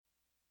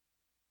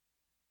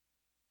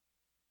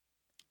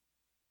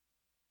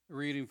The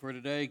reading for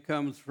today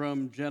comes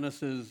from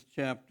Genesis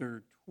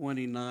chapter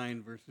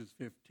 29, verses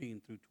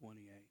 15 through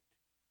 28.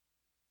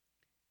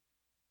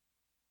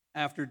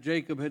 After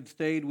Jacob had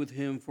stayed with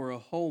him for a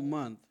whole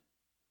month,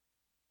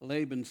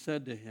 Laban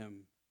said to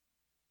him,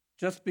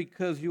 "Just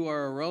because you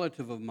are a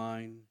relative of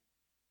mine,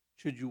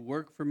 should you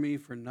work for me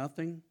for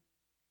nothing?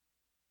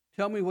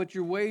 Tell me what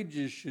your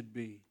wages should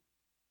be."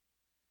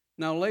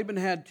 Now Laban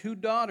had 2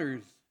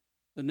 daughters.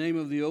 The name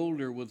of the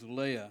older was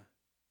Leah,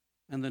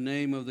 and the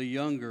name of the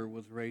younger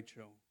was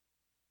Rachel.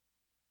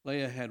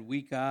 Leah had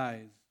weak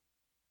eyes,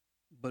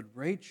 but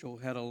Rachel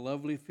had a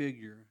lovely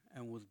figure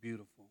and was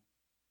beautiful.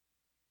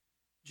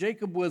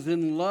 Jacob was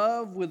in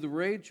love with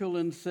Rachel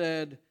and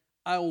said,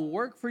 "I will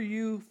work for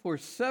you for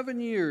 7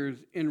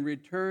 years in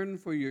return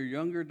for your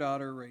younger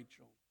daughter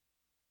Rachel."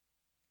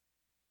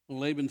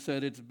 Laban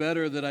said, "It's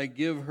better that I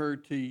give her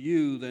to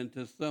you than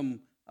to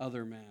some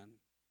other man.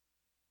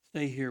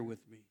 Stay here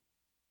with me."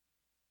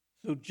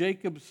 So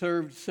Jacob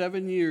served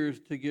 7 years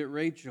to get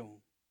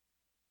Rachel,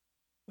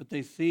 but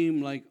they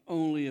seemed like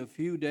only a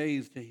few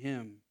days to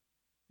him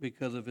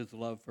because of his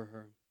love for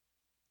her.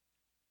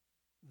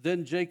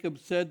 Then Jacob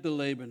said to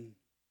Laban,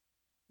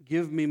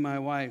 "Give me my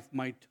wife.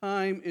 My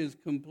time is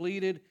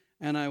completed,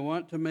 and I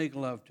want to make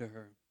love to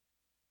her."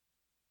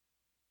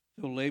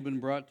 So Laban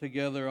brought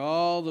together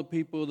all the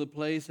people of the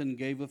place and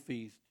gave a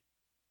feast.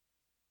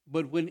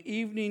 But when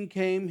evening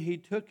came, he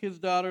took his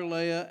daughter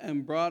Leah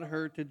and brought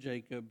her to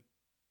Jacob,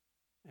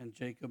 and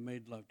Jacob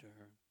made love to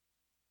her.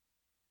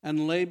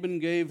 And Laban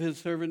gave his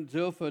servant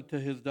Zilpah to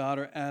his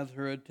daughter as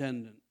her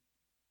attendant.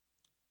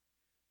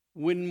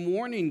 When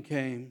morning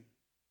came,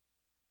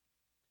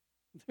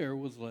 there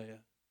was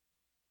Leah.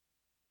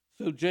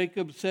 So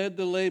Jacob said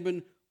to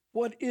Laban,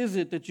 "What is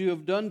it that you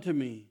have done to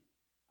me?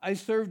 I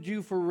served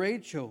you for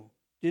Rachel,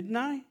 didn't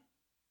I?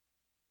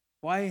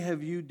 Why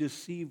have you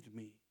deceived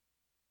me?"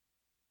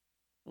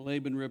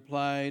 Laban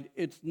replied,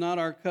 "It's not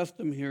our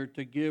custom here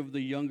to give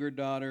the younger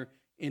daughter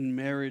in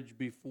marriage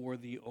before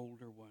the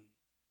older one.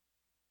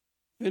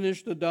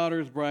 Finish the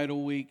daughter's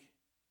bridal week,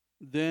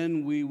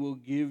 then we will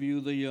give you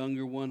the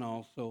younger one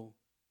also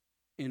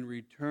in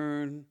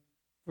return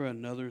for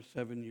another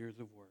 7 years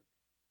of work."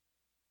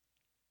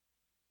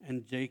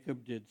 And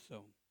Jacob did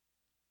so.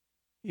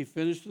 He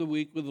finished the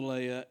week with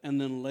Leah,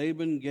 and then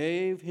Laban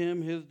gave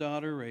him his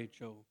daughter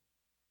Rachel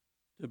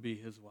to be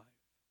his wife.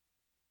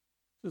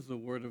 This is the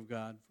word of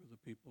God for the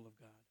people of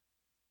God.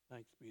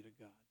 Thanks be to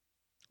God.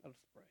 Let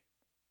us pray.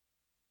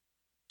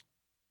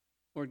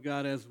 Lord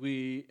God, as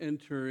we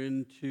enter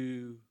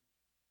into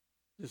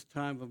this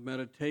time of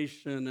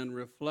meditation and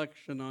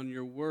reflection on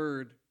your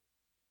word,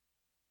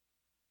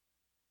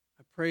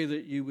 I pray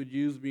that you would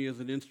use me as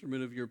an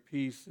instrument of your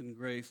peace and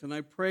grace. And I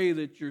pray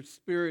that your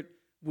Spirit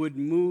would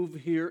move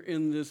here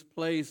in this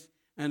place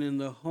and in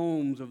the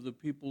homes of the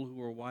people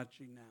who are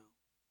watching now,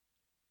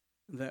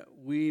 that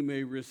we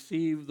may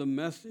receive the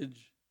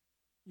message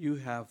you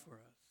have for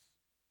us.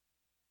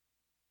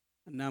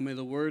 And now may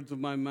the words of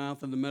my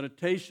mouth and the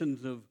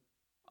meditations of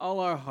all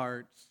our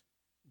hearts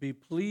be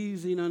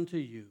pleasing unto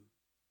you,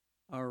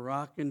 our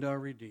rock and our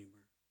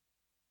redeemer.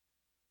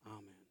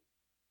 Amen.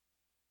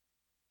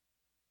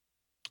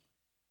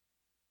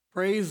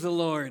 Praise the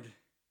Lord.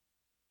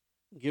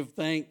 Give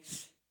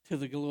thanks to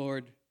the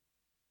Lord,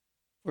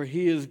 for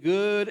he is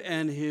good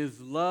and his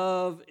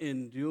love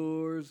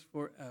endures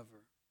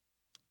forever.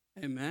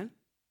 Amen.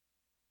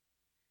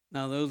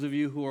 Now, those of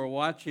you who are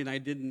watching, I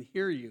didn't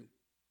hear you,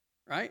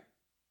 right?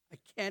 I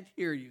can't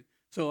hear you.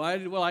 So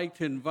I'd like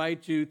to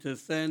invite you to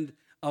send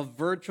a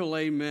virtual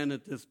amen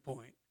at this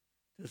point,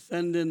 to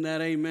send in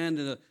that amen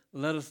to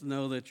let us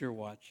know that you're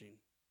watching.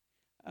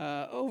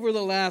 Over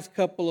the last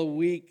couple of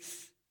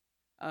weeks,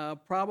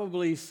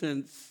 probably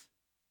since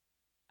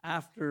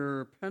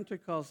after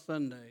Pentecost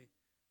Sunday,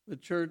 the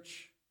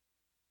church,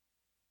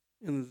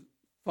 in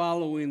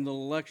following the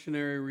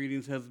lectionary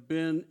readings, has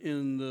been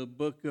in the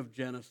book of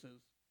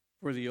Genesis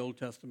for the Old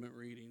Testament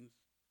readings.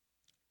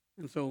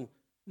 And so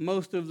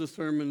most of the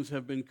sermons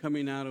have been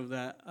coming out of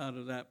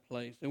that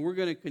place. And we're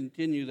going to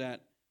continue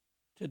that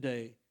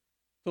today.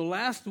 So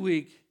last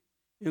week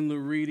in the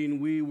reading,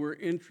 we were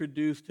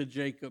introduced to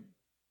Jacob.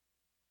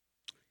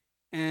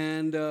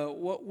 And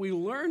what we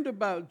learned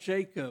about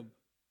Jacob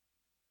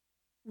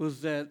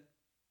was that,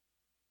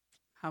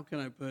 how can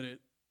I put it?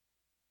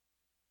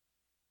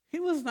 He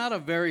was not a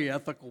very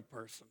ethical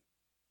person,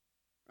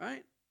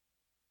 right?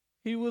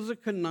 He was a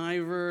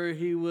conniver,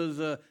 he was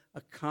a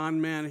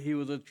con man, he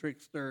was a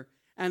trickster,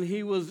 and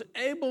he was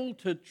able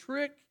to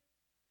trick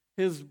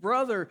his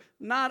brother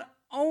not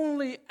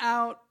only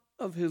out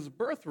of his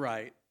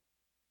birthright,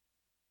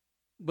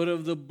 but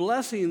of the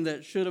blessing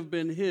that should have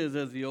been his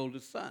as the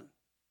oldest son.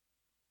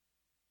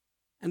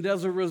 And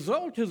as a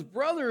result, his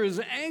brother is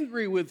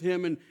angry with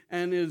him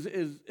and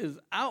is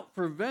out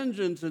for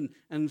vengeance.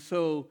 And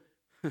so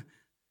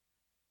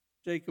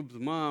Jacob's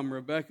mom,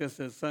 Rebekah,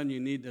 says, "Son, you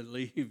need to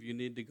leave. You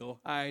need to go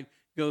hide.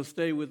 Go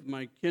stay with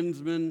my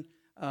kinsman,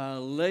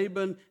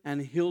 Laban,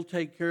 and he'll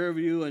take care of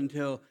you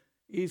until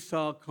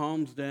Esau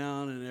calms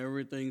down and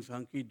everything's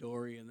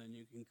hunky-dory, and then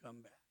you can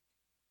come back."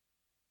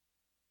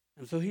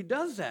 And so he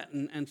does that.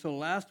 And so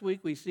last week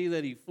we see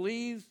that he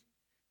flees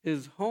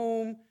his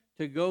home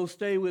to go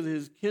stay with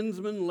his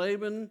kinsman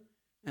Laban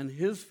and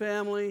his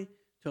family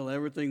till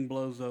everything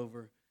blows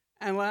over.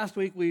 And last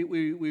week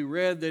we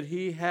read that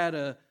he had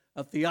a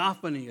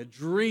theophany, a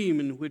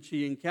dream in which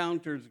he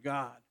encounters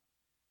God.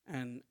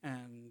 And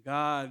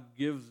God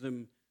gives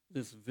him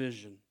this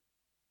vision.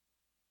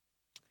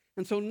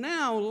 And so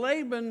now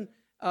Laban,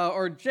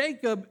 or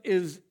Jacob,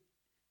 is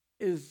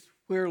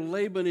where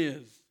Laban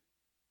is.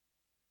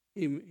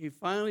 He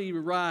finally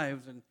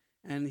arrives,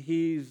 and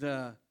he's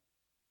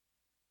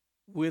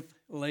with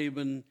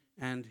Laban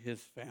and his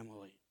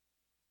family.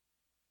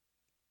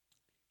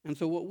 And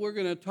so what we're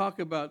going to talk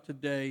about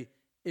today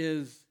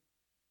is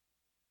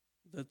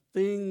the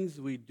things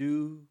we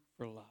do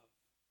for love.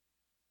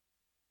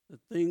 The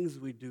things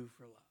we do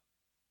for love.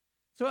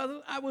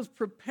 So I was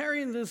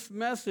preparing this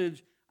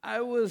message.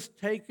 I was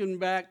taken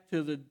back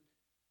to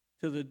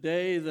the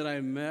day that I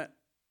met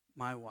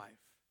my wife,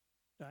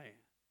 Diane.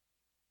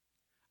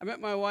 I met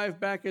my wife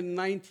back in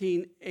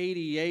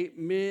 1988,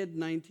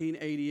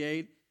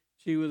 mid-1988.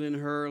 She was in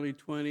her early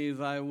 20s.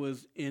 I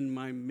was in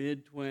my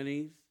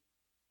mid-20s.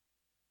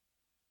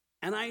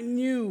 And I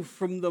knew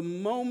from the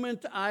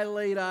moment I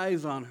laid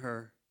eyes on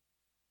her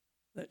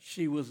that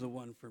she was the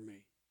one for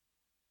me.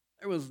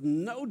 There was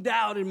no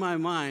doubt in my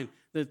mind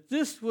that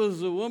this was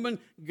the woman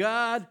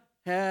God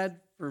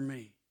had for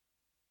me.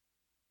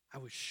 I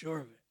was sure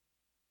of it.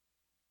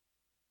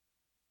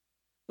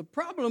 The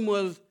problem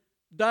was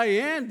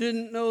Diane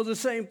didn't know the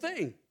same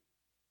thing.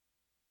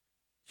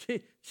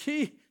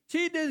 She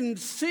didn't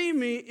see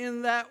me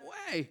in that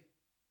way.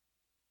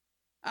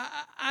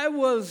 I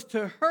was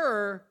to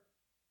her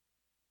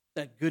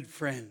that good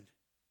friend.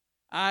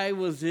 I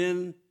was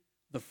in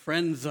the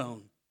friend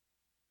zone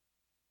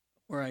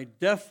where I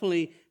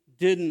definitely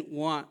didn't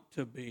want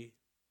to be.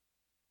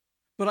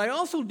 But I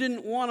also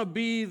didn't want to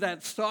be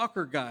that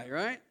stalker guy,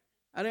 right?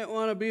 I didn't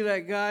want to be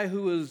that guy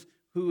who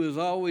was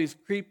always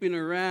creeping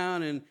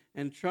around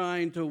and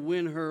trying to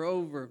win her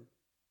over.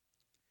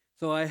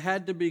 So I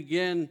had to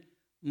begin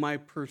my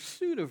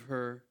pursuit of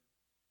her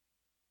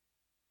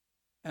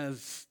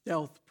as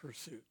stealth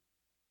pursuit.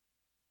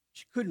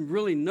 She couldn't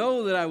really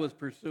know that I was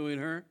pursuing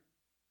her,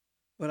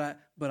 but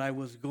I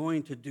was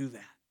going to do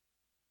that.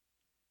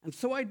 And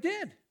so I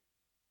did.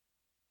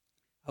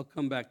 I'll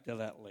come back to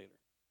that later.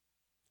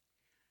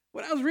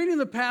 When I was reading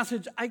the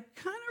passage, I kind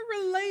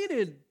of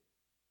related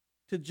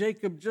to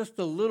Jacob just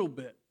a little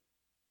bit.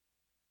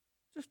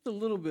 Just a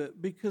little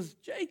bit, because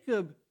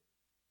Jacob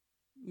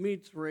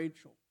meets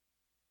Rachel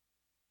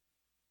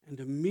and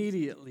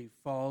immediately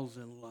falls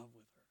in love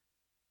with her.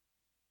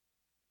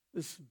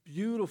 This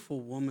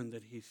beautiful woman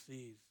that he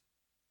sees,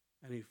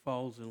 and he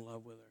falls in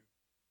love with her.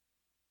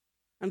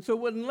 And so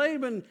when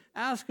Laban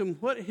asked him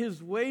what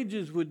his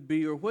wages would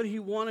be or what he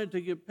wanted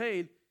to get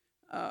paid,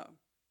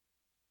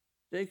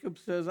 Jacob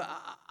says,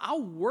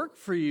 I'll work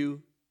for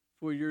you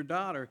for your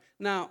daughter.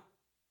 Now,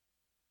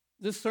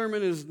 this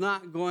sermon is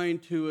not going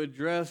to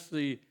address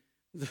the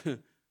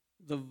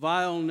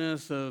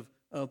vileness of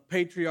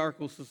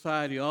patriarchal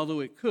society,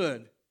 although it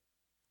could,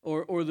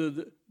 or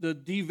the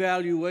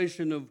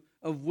devaluation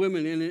of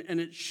women, and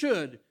it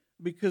should,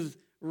 because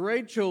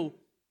Rachel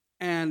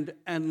and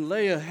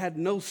Leah had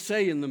no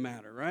say in the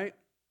matter, right?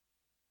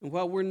 And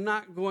while we're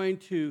not going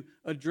to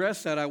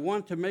address that, I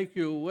want to make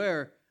you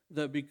aware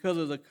that because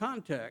of the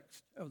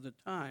context of the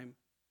time,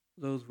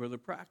 those were the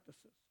practices.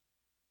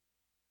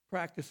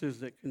 Practices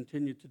that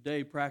continue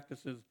today,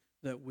 practices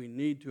that we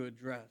need to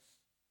address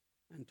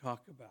and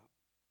talk about.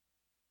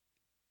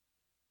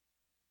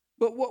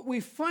 But what we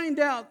find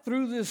out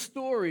through this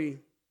story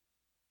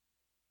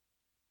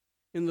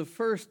in the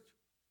first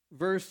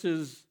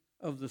verses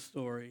of the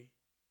story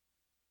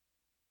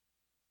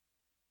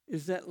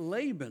is that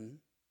Laban,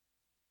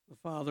 the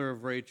father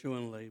of Rachel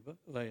and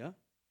Leah,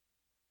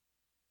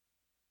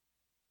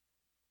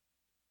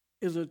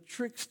 is a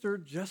trickster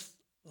just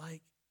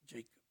like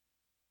Jacob.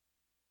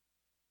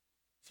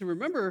 So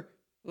remember,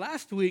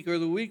 last week or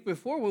the week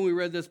before when we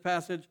read this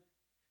passage,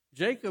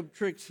 Jacob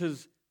tricks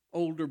his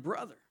older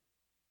brother.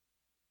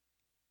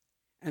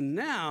 And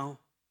now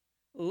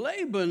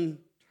Laban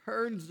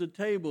turns the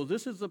table.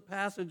 This is a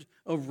passage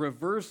of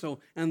reversal,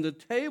 and the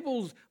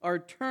tables are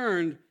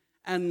turned,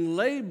 and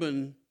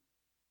Laban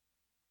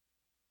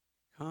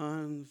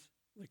cons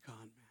the con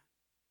man.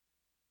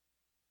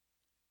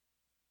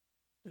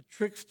 The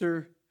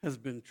trickster has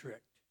been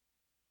tricked.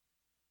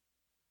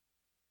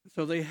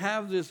 So they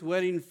have this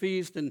wedding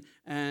feast,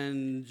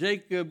 and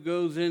Jacob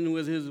goes in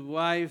with his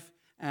wife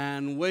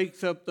and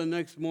wakes up the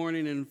next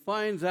morning and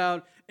finds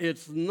out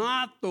it's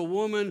not the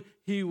woman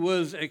he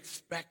was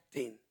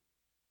expecting.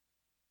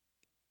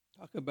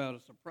 Talk about a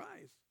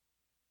surprise.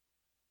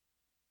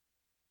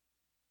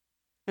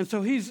 And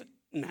so he's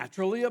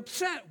naturally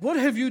upset. What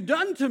have you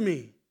done to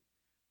me?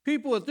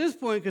 People at this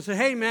point could say,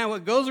 hey, man,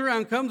 what goes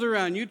around comes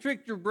around. You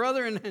tricked your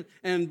brother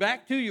and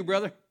back to you,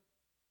 brother.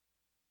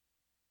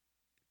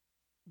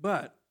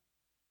 But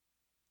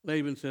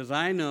Laban says,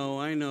 I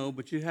know,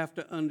 but you have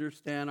to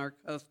understand our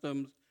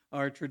customs.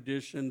 our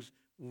traditions.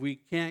 We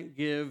can't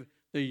give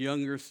the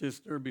younger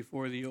sister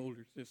before the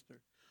older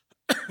sister.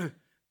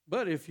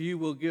 But if you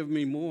will give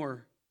me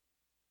more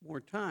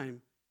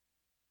time,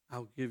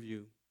 I'll give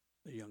you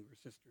the younger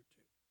sister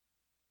too.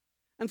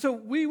 And so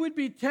we would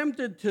be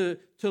tempted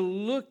to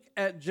look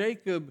at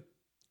Jacob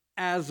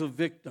as a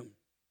victim.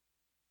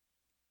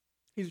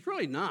 He's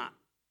really not.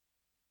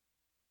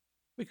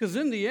 Because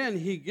in the end,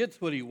 he gets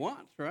what he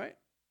wants, right?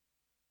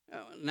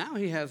 Now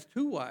he has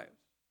 2 wives.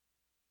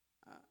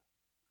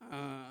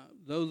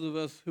 Those of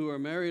us who are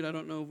married, I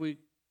don't know if we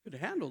could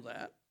handle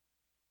that.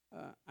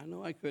 I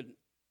know I couldn't.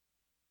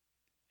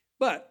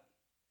 But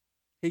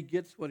he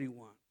gets what he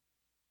wants.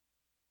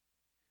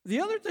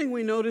 The other thing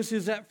we notice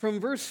is that from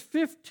verse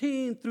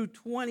 15 through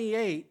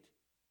 28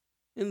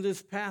 in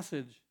this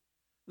passage,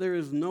 there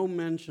is no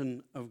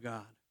mention of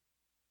God.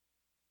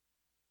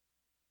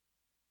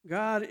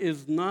 God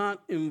is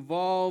not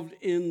involved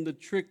in the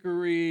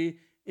trickery,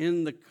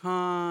 in the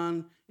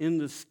con, in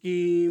the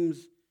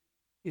schemes.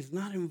 He's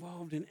not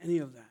involved in any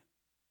of that.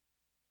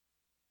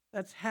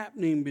 That's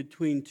happening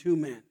between 2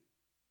 men.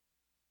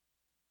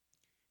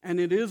 And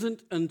it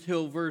isn't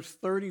until verse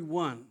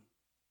 31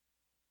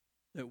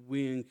 that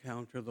we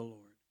encounter the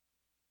Lord.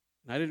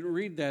 And I didn't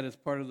read that as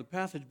part of the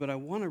passage, but I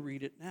want to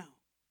read it now.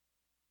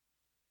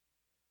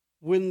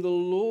 When the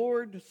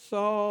Lord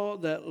saw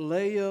that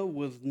Leah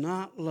was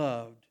not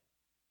loved,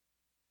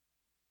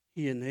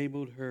 he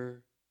enabled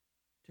her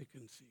to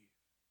conceive.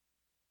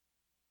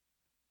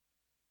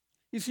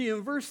 You see,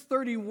 in verse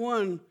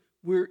 31,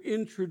 we're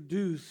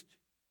introduced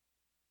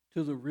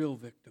to the real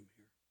victim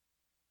here,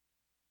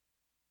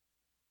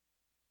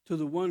 to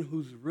the one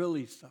who's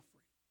really suffering,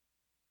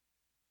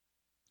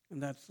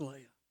 and that's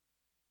Leah.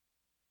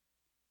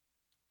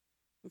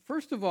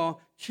 First of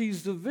all,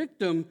 she's the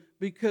victim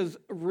because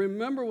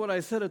remember what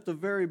I said at the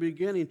very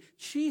beginning.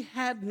 She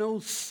had no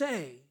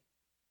say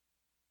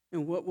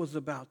in what was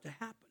about to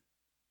happen.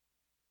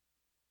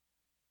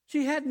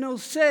 She had no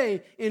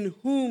say in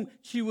whom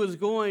she was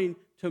going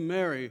to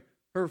marry.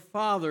 Her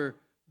father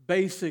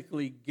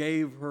basically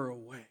gave her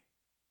away.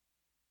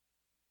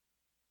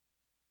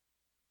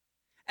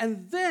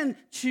 And then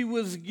she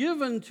was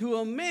given to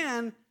a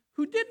man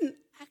who didn't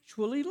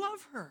actually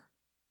love her,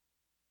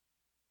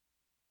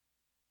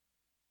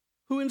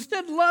 who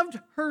instead loved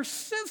her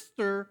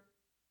sister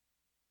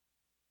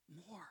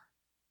more,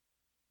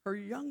 her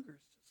younger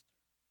sister.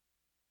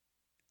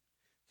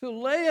 So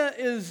Leah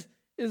is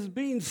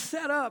being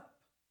set up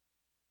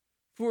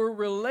for a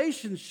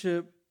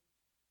relationship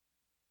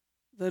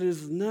that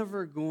is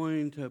never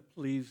going to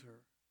please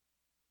her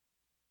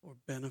or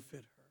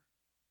benefit her.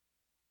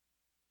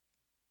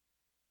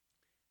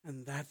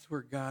 And that's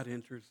where God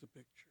enters the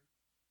picture.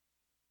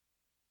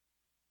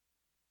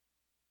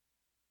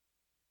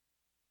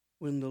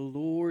 When the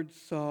Lord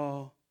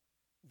saw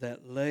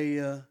that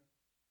Leah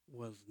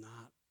was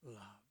not loved.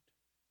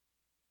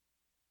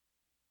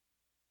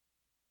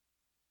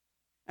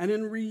 And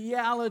in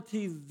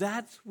reality,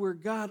 that's where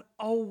God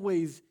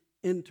always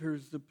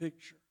enters the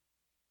picture.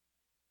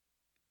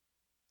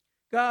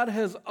 God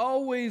has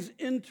always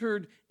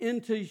entered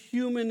into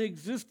human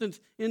existence,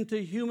 into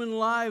human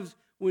lives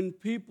when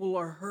people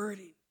are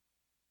hurting,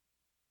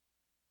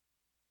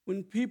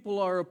 when people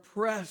are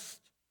oppressed,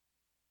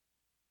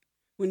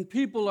 when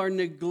people are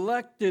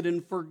neglected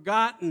and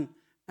forgotten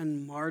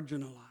and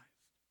marginalized.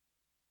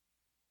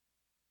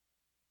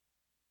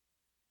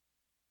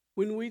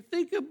 When we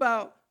think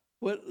about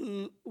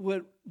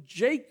what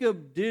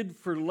Jacob did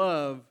for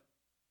love,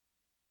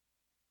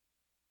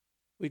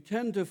 we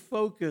tend to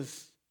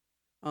focus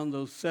on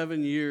those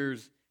 7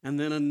 years and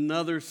then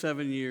another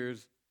 7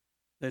 years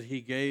that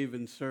he gave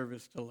in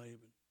service to Laban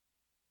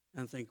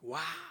and think, wow,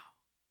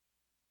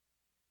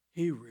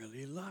 he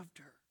really loved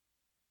her.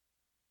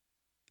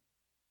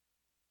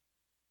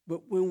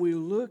 But when we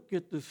look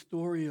at the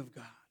story of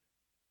God,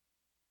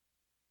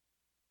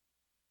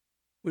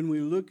 when we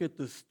look at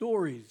the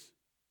stories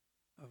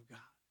of God,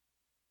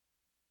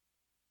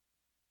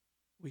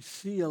 we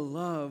see a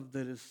love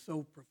that is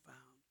so profound,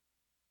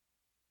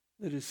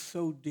 that is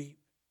so deep,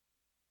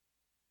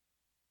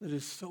 that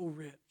is so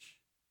rich.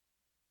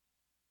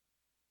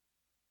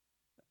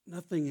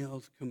 Nothing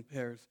else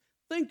compares.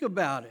 Think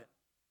about it.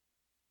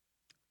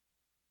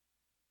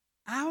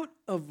 Out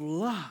of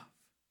love,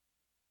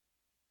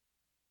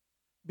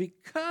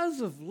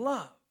 because of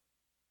love,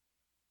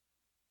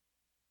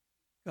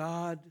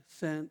 God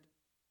sent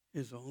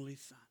his only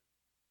Son,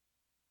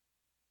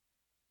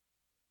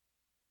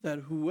 that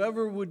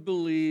whoever would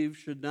believe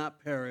should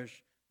not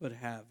perish but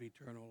have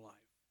eternal life.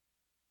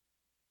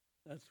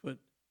 That's what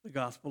the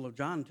Gospel of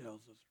John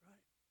tells us, right?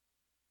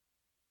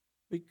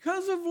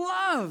 Because of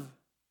love,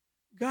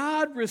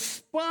 God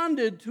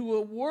responded to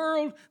a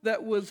world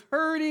that was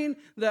hurting,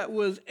 that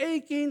was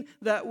aching,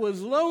 that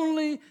was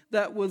lonely,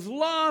 that was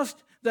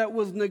lost, that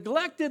was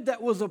neglected,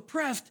 that was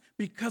oppressed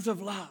because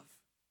of love.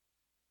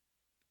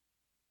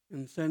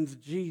 And sends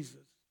Jesus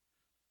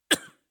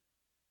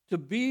to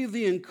be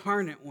the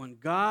incarnate one,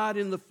 God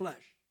in the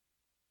flesh.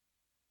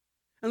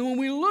 And when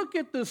we look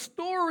at the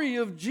story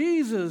of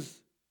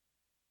Jesus,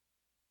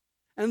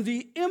 and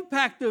the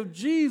impact of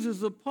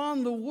Jesus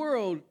upon the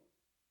world,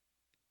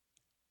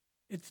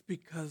 it's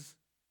because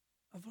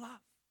of love.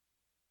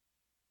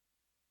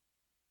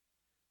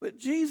 But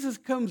Jesus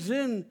comes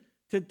in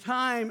to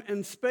time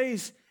and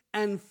space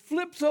and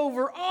flips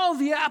over all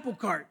the apple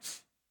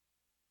carts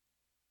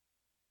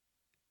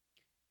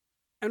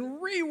and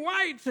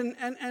rewrites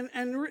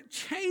and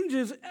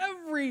changes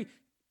every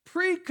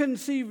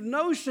preconceived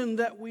notion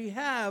that we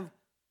have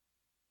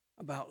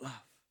about love.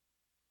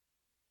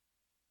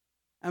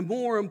 And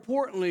more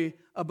importantly,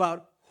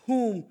 about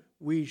whom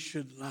we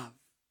should love.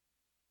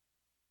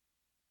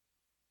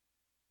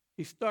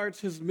 He starts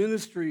his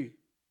ministry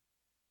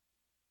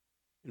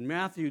in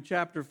Matthew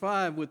chapter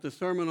 5 with the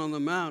Sermon on the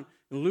Mount,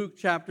 in Luke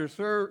chapter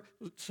 6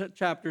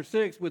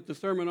 with the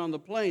Sermon on the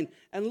Plain.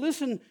 And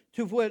listen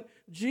to what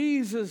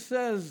Jesus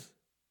says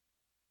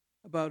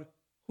about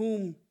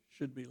whom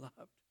should be loved.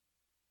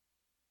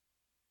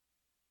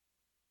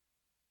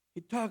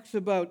 He talks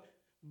about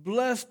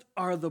blessed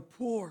are the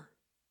poor,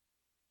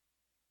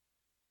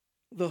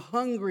 the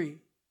hungry,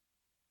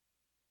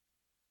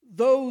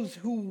 those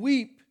who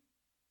weep,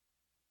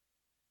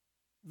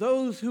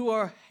 those who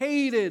are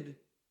hated,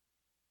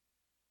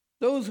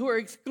 those who are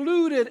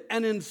excluded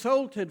and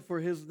insulted for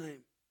his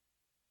name.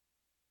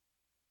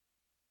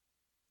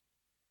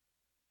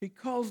 He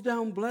calls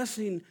down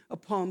blessing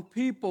upon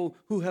people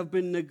who have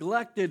been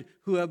neglected,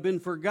 who have been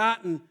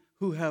forgotten,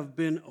 who have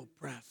been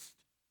oppressed.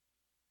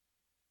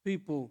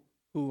 People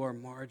who are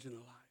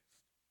marginalized.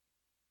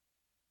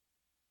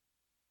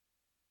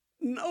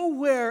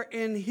 Nowhere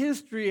in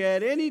history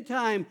at any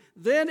time,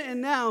 then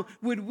and now,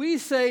 would we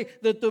say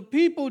that the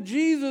people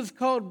Jesus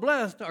called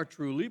blessed are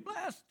truly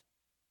blessed.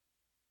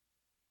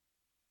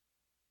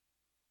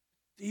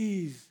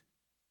 These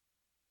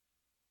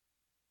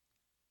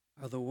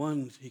are the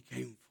ones he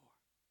came for.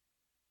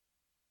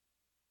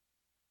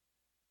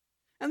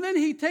 And then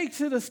he takes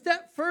it a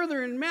step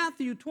further in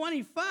Matthew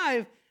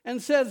 25 and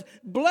says,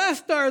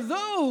 blessed are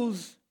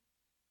those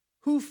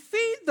who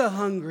feed the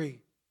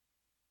hungry,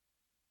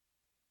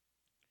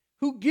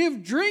 who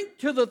give drink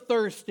to the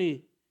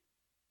thirsty,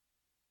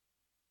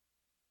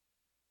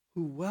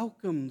 who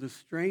welcome the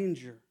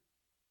stranger,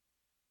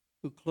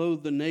 who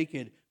clothe the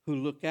naked, who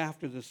look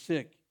after the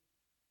sick,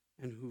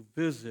 and who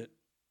visit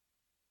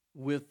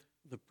with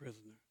the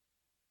prisoner.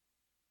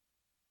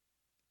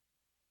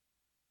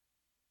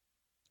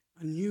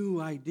 A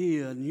new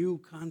idea, a new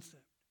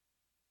concept.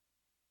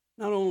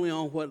 Not only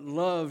on what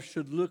love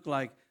should look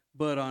like,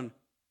 but on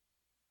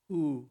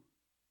who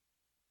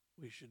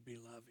we should be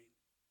loving.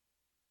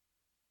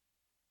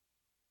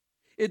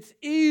 It's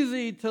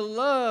easy to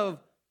love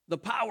the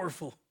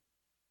powerful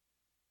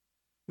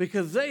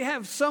because they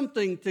have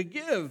something to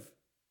give.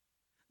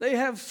 They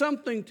have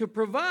something to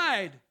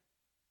provide.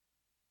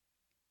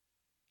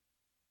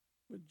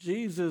 But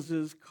Jesus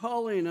is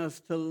calling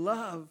us to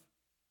love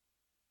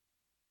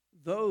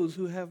those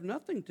who have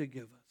nothing to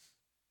give us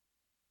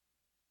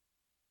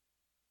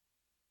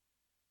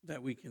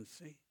that we can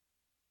see.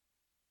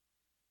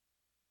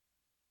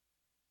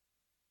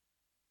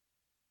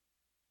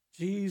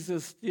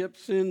 Jesus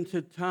steps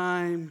into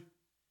time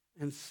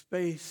and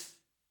space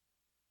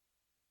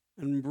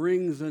and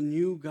brings a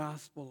new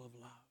gospel of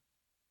love.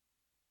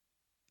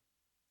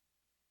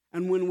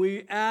 And when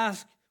we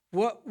ask,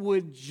 what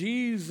would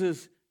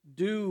Jesus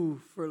do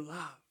for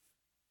love?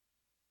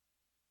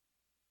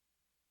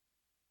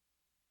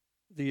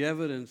 The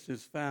evidence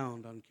is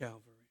found on Calvary.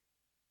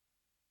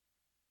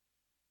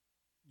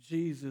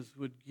 Jesus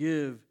would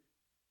give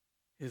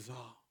his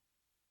all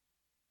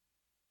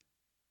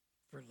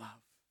for love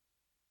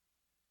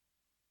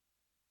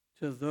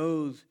to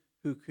those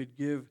who could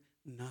give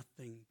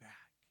nothing back.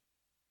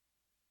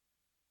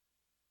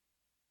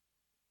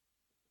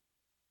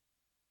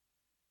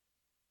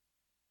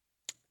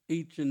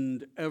 Each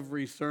and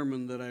every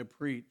sermon that I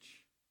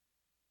preach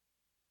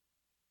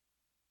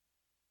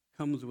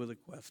comes with a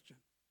question.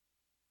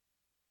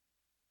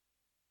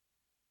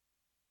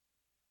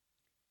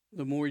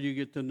 The more you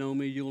get to know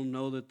me, you'll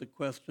know that the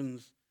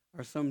questions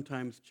are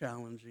sometimes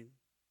challenging,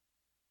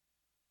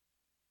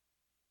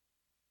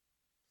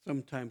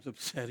 sometimes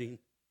upsetting,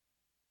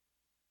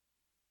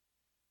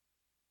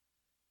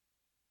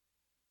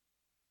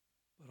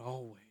 but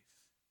always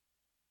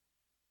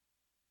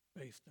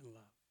based in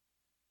love.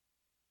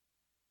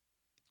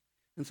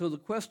 And so the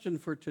question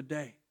for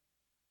today,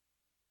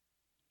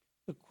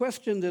 the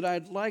question that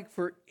I'd like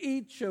for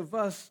each of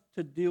us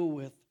to deal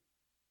with,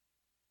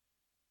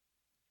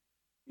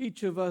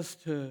 each of us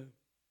to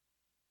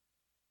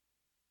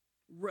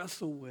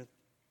wrestle with,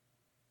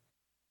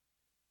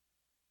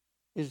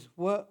 is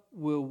what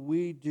will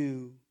we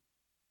do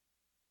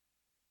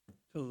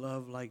to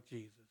love like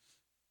Jesus?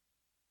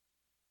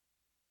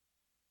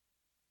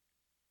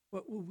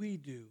 What will we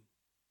do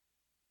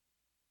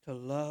to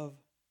love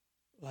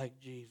like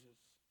Jesus?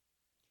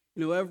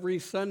 You know, every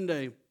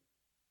Sunday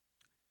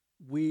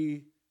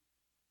we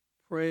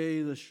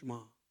pray the Shema.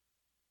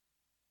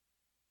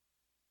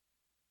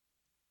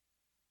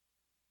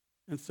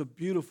 It's a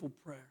beautiful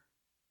prayer.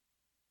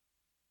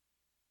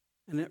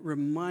 And it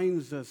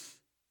reminds us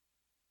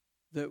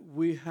that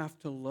we have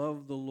to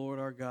love the Lord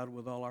our God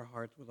with all our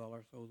hearts, with all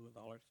our souls, with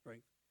all our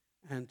strength,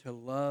 and to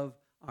love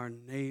our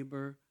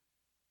neighbor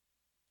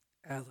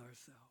as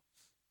ourselves.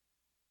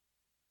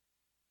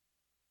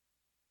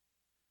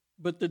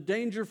 But the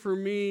danger for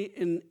me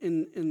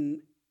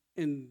in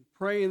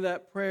praying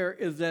that prayer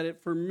is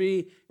that for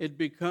me it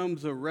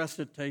becomes a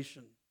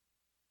recitation,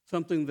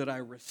 something that I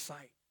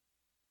recite.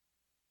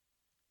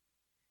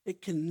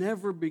 It can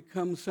never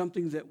become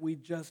something that we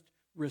just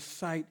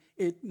recite.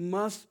 It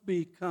must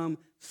become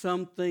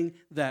something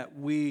that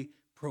we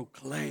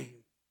proclaim.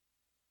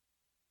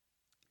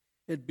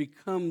 It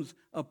becomes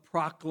a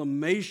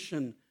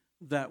proclamation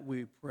that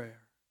we pray.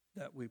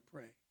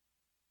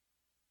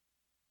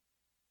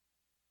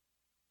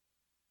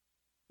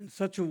 In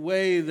such a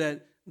way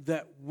that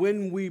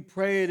when we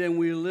pray it and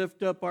we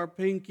lift up our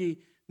pinky,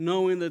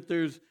 knowing that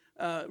there's,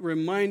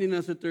 reminding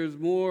us that there's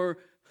more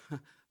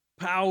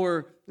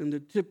power in the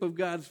tip of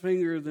God's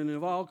finger than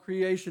of all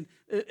creation,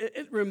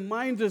 it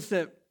reminds us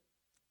that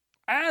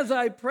as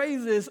I pray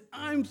this,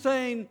 I'm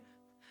saying,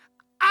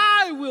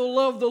 I will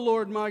love the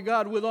Lord my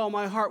God with all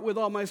my heart, with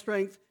all my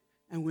strength,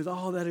 and with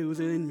all that is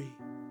in me.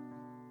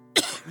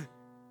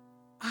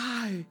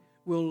 I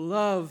will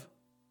love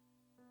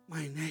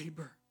my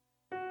neighbor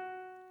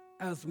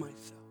as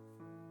myself.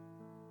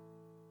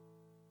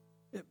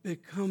 It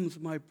becomes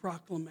my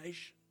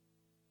proclamation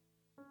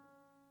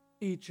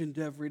each and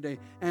every day.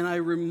 And I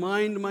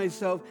remind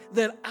myself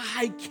that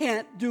I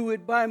can't do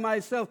it by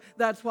myself.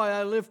 That's why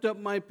I lift up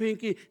my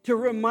pinky to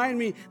remind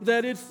me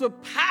that it's the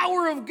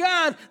power of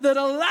God that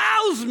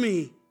allows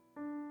me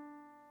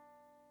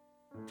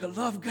to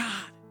love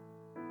God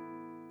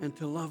and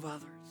to love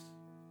others.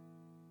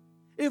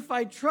 If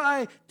I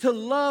try to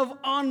love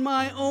on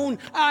my own,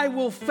 I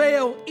will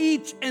fail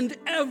each and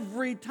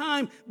every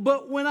time.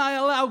 But when I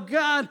allow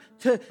God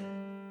to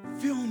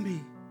fill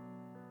me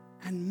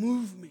and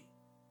move me,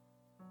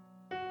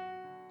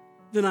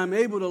 then I'm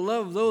able to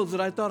love those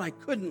that I thought I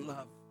couldn't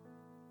love.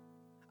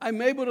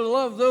 I'm able to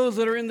love those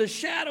that are in the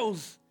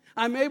shadows.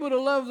 I'm able to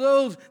love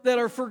those that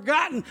are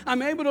forgotten.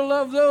 I'm able to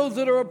love those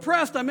that are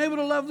oppressed. I'm able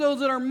to love those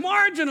that are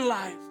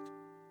marginalized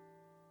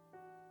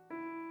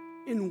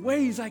in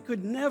ways I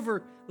could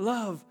never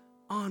love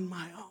on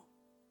my own.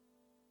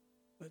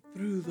 But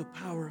through the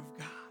power of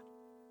God,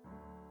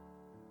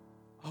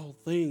 all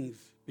things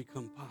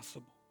become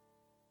possible.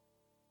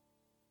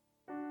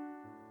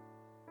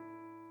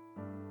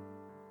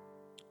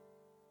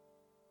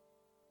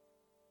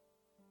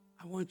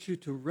 I want you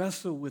to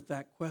wrestle with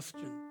that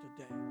question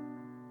today.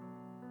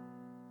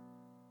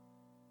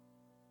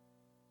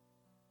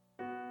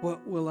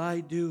 What will I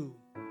do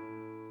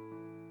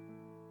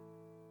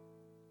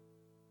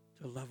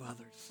to love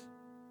others?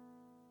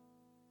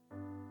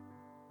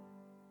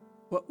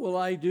 What will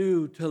I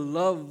do to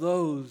love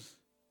those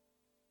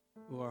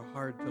who are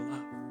hard to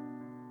love?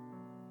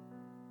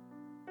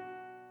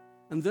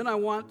 And then I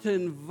want to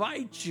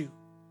invite you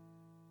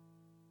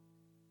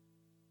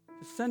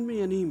to send me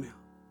an email.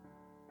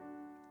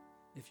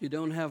 If you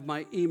don't have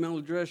my email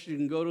address, you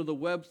can go to the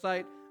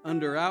website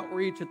under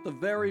Outreach. At the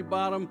very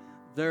bottom,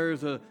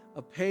 there's a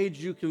page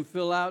you can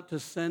fill out to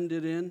send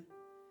it in.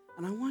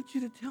 And I want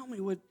you to tell me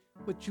what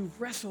you've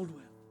wrestled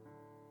with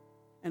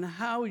and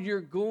how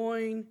you're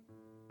going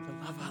to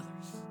love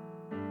others.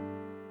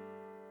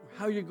 Or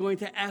how you're going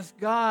to ask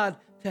God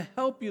to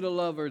help you to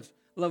love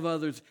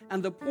others.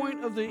 And the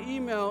point of the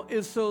email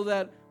is so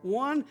that,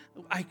 one,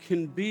 I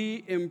can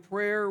be in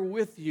prayer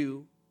with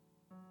you.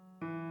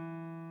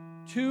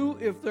 Two,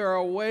 if there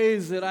are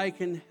ways that I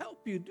can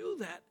help you do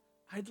that,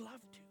 I'd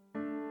love to.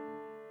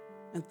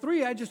 And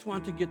three, I just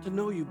want to get to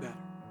know you better.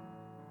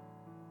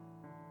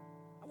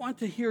 I want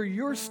to hear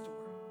your story,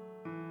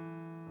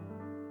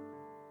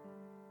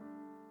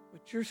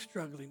 what you're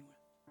struggling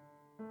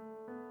with,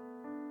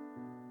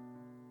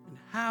 and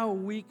how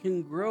we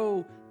can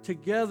grow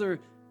together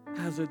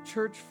as a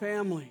church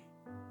family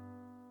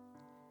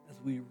as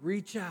we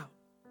reach out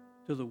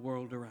to the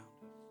world around us.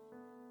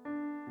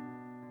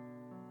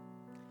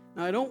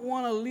 Now, I don't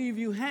want to leave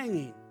you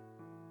hanging.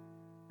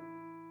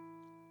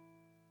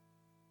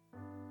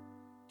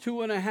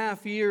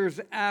 2.5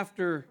 years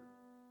after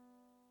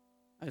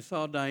I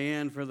saw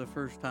Diane for the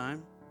first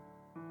time,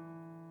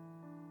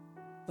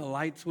 the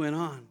lights went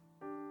on.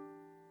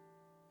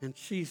 And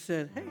she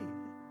said, "Hey,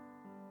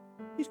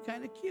 he's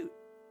kind of cute."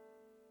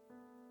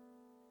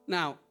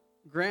 Now,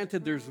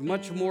 granted, there's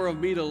much more of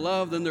me to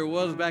love than there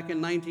was back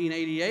in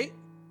 1988.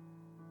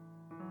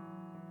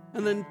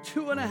 And then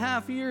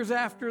 2.5 years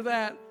after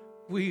that,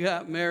 we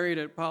got married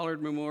at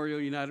Pollard Memorial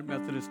United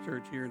Methodist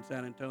Church here in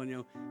San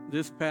Antonio.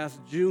 This past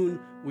June,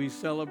 we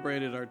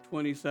celebrated our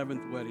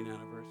 27th wedding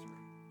anniversary.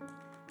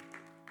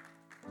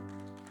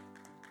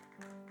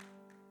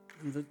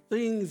 And the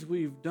things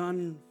we've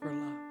done for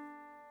love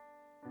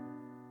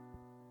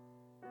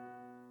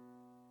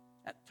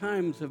at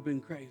times have been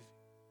crazy.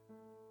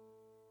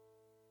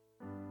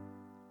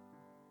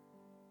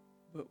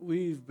 But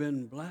we've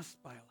been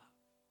blessed by love.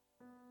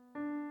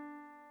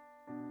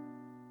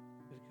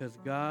 Because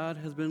God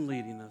has been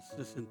leading us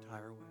this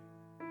entire way.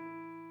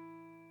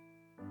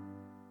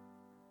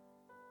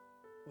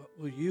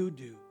 will you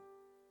do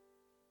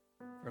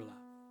for love?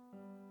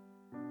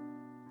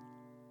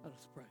 Let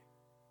us pray.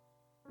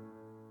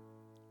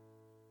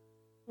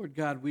 Lord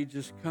God, we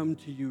just come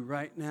to you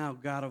right now,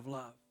 God of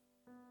love.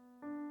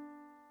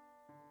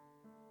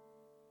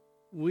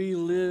 We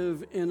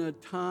live in a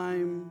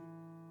time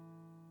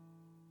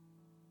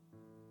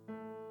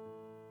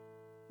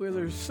where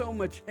there's so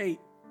much hate.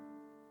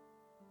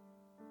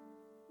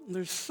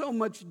 There's so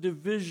much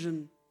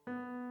division.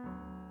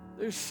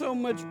 There's so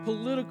much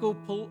political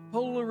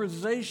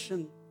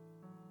polarization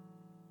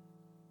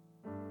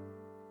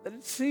that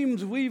it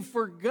seems we've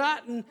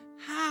forgotten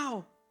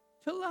how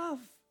to love.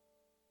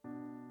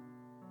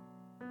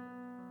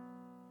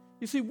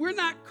 You see, we're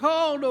not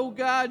called, oh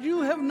God,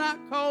 you have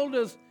not called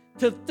us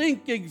to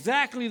think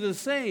exactly the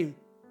same.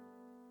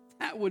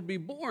 That would be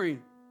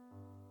boring.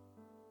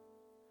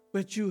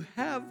 But you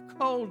have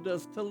called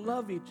us to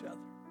love each other,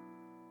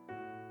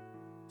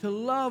 to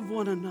love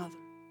one another,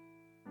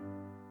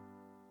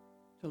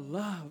 to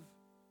love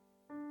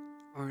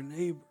our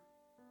neighbor.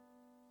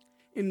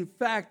 In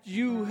fact,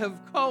 you have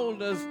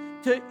called us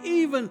to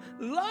even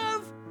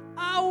love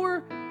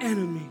our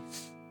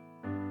enemies.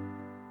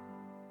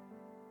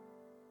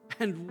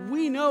 And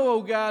we know,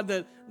 oh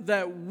God,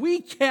 that we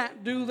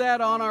can't do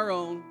that on our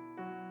own.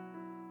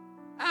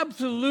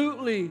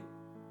 Absolutely.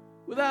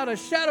 Without a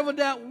shadow of a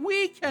doubt,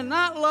 we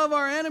cannot love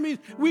our enemies.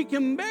 We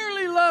can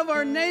barely love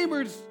our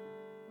neighbors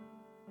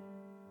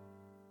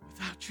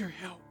without your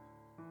help.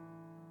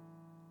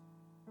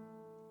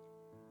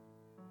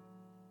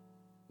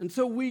 And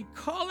so we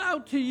call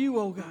out to you,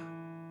 oh God,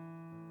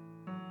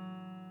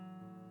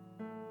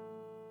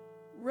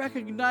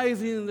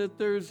 recognizing that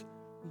there's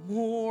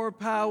more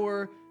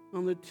power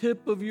on the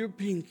tip of your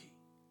pinky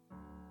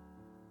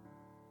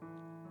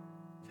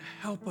to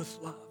help us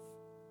love.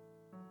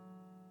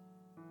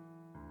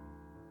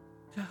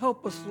 To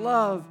help us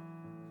love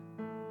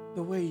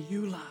the way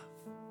you love.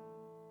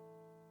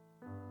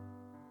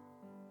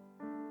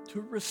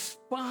 To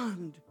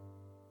respond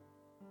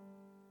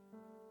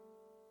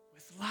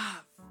with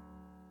love.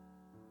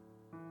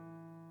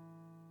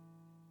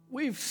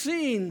 We've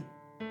seen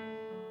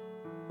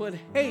what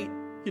hate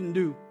can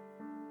do.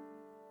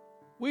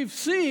 We've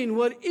seen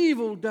what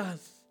evil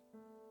does.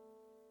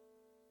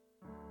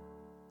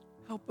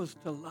 Help us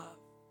to love.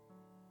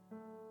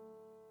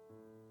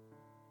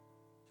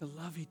 To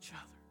love each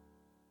other.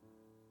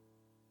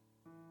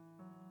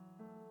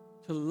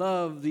 To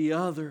love the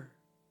other.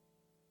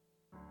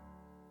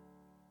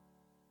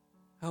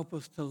 Help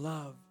us to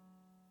love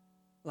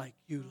like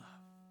you love.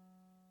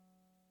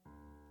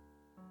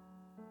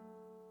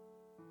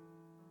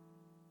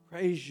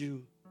 Praise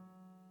you,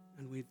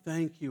 and we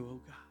thank you,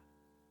 oh God,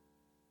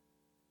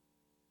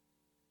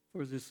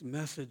 for this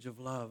message of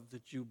love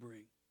that you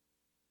bring.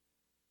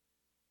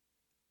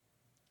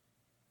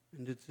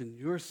 And it's in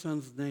your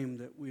Son's name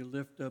that we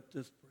lift up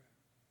this